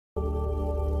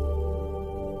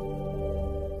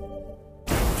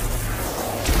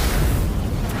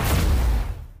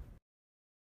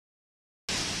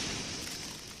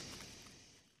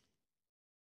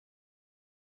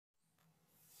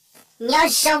nhớ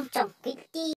sông trong cái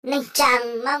tí nên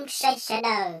chàng mong sẽ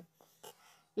đời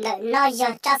đợi nó giờ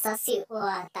cho sở sự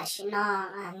tại sự nó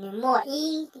nếu mua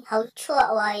ý hậu chua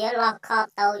giờ lo khó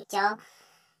tàu cho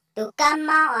tụ cam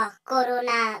mau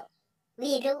corona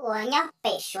virus nhá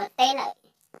bể số tê lại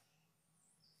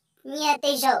nghe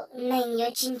tê rậu nên nhớ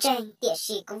chiến tranh tiệt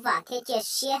sĩ cũng vào thế chia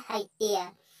sẻ hay tiệt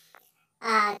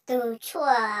từ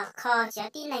chua khó cho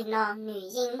tí này nó nữ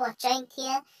dân một tranh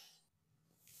thiên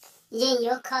dân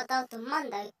yếu khó tàu tụ mong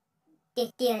đợi tiệt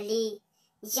tiệt li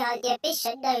giờ để biết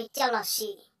sẽ đời cho là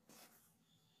sự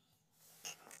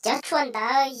cho chuan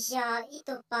đã giờ ít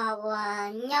tụ bảo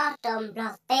nhớ trồng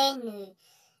lọt tên nữ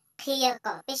khi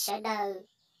có biết sẽ đời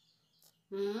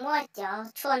mua cho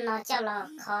chuan nó cho là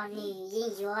khó nữ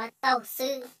dân yếu tàu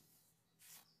sư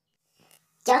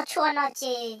cho chuan nó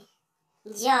chỉ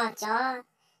giờ cho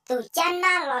tụ cha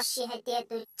na lo sự hay tiệt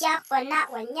tụ cha phần na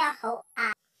vẫn nhớ hậu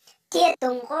tiệt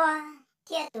tung qua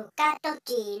tiệt tụ cá trâu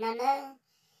chỉ nó nữa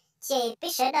chỉ biết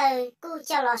sẽ đời cu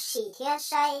cho lo sự thiệt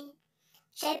say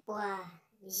bùa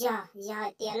giờ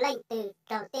tiền lệnh từ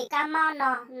đầu tiên cá mò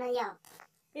nó giờ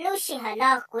lúc xưa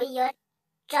nó cũng nhớ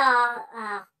cho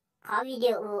có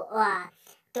video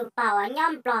tụ bảo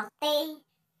nhóm blog tê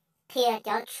thì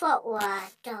cho chua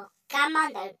cho cá mò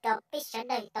đời cho biết sẽ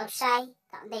đời tàu say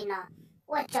tại đây nó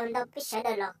trong đó biết sẽ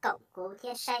đời là cộng của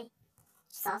thiệt say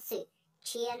xóa sự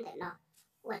chiến để nó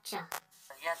cho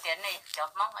giờ tiền này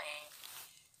cho mong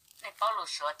này bao lù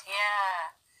sửa thế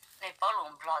này bao lù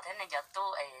blog thế này giờ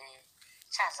tu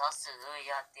cha rõ sự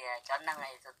giờ thì cho năng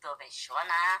này tôi về sửa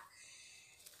na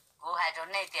cú hai chỗ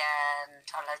này thì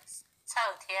cho là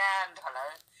sau thiên cho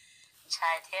là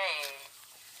trai thế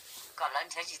còn lần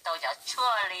thế chỉ tôi cho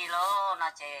chua li lo nó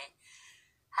chỉ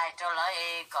hai chỗ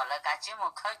lại còn là cả chứ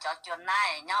một khối cho chuyện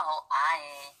này nhau hộ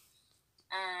ai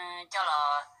cho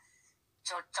là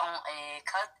cho trong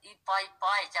khối ít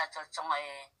bói cho trong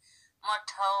một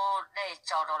thâu để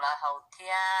cho đồ là hậu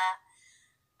thiên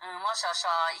mỗi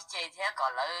sợ ít chơi thế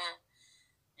còn là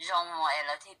dùng mọi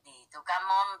là thì đi tụ cá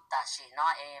món ta chỉ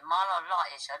nó mỗi lo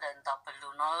sợ đến tập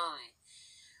luôn rồi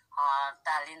họ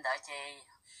ta lên đó chơi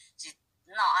chỉ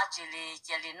nó chỉ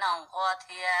lên nó qua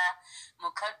thì một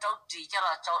cái chỗ chỉ cho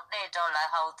là chỗ để cho là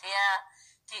hậu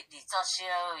thì đi cho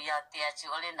siêu giờ tiền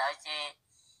chịu lên đó chơi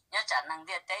nhớ trả năng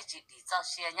tiền tế chỉ đi cho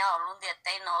siêu nhau luôn tiền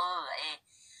tế nó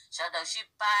sợ đầu ship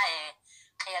ba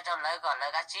khi cho lại gọi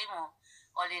là cái gì mà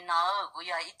ở đây nó cũng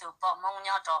giờ ít tụ bao mong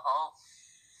nhau cho họ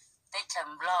để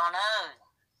chầm lo nữa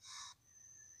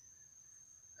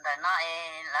để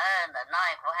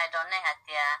nói của hai đứa này hạt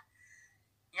tiền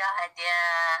giờ hạt tiền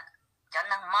cho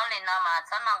năng món lên nó mà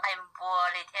cho năng cái bùa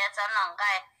đi theo cho năng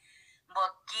cái bùa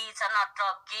kí cho nó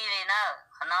cho kí lên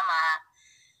nó mà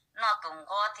nó tung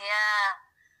qua theo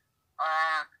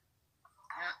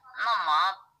nó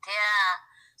mà theo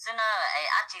xin ơi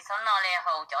chỉ cho nó lên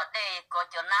hậu cho đây có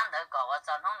cho nam đỡ có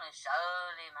cho nó người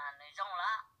sợ đi mà người rong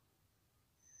lá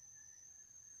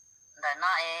để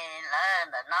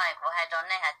nói của hai đứa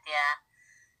này hạt tiền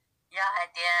giờ hạt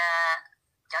tiền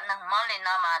cho năng món lên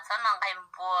nó mà cho năng cái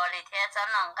bùa đi theo cho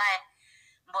năng cái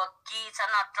bùa kí cho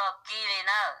nó cho kí lên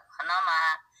nó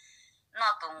mà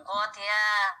nó tung qua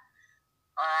theo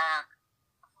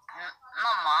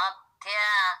nó mà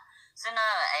theo xin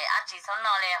ơi chỉ cho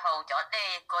nó lên hậu cho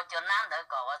đây có cho nam đỡ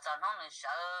có cho nó người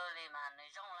sợ đi mà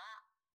người rong lá